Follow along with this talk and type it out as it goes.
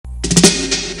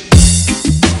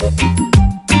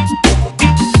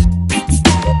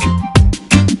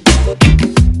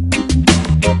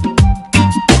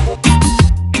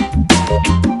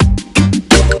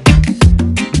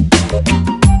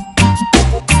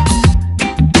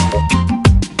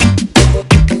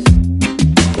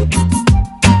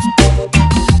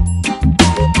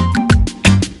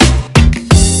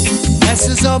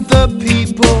Masses of the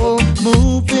people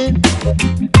moving,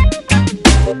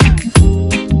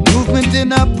 movement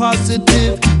in a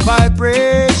positive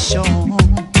vibration,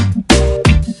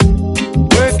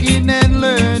 working and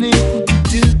learning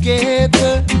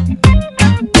together.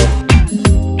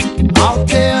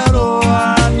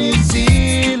 Aotearoa, New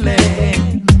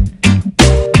Zealand,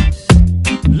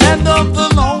 land of the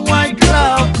long white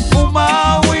cloud,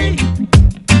 Umaui.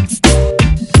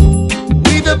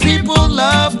 We the people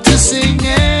love to sing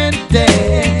and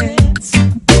dance.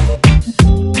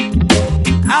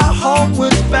 Our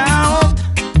homeward bound,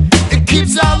 it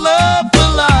keeps our love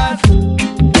alive.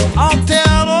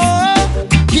 Aotearoa,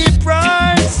 keep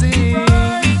rising.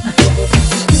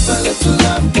 Give a little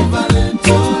love, give a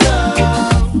little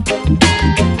love.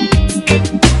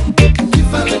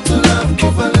 Give a little love,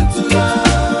 give a little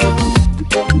love.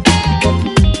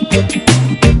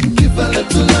 Give a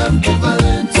little love, give a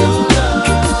little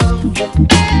love.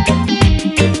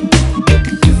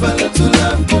 Give a little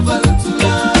love, give a little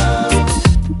love.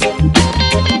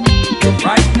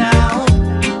 Right now,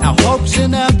 our hopes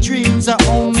and our dreams are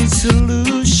only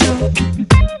solution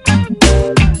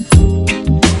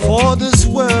for this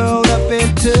world a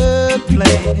better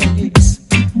place,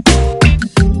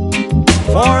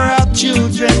 for our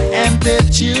children and their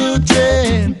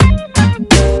children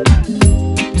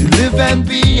to live and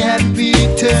be happy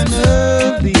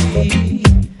eternally.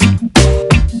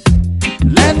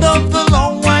 Land of the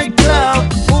long white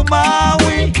cloud,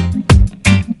 Umaui.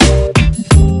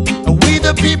 We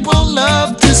the people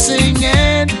love to sing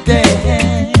and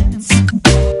dance.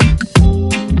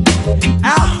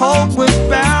 Our homeward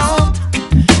bound,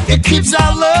 it keeps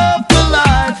our love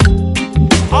alive.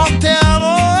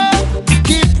 Aotearoa,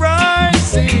 keep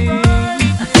rising.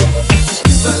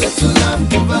 Give a little love,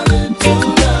 give a little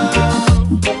love.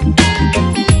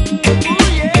 Ooh,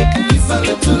 yeah. Give a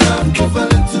little love, give a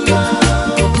little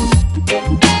love.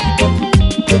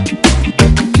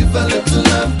 Give a little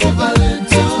love, give a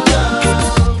little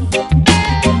love.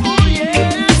 Ooh,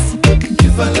 yes.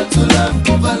 Give a little love,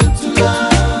 give a little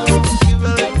love. Give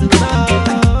a little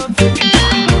love.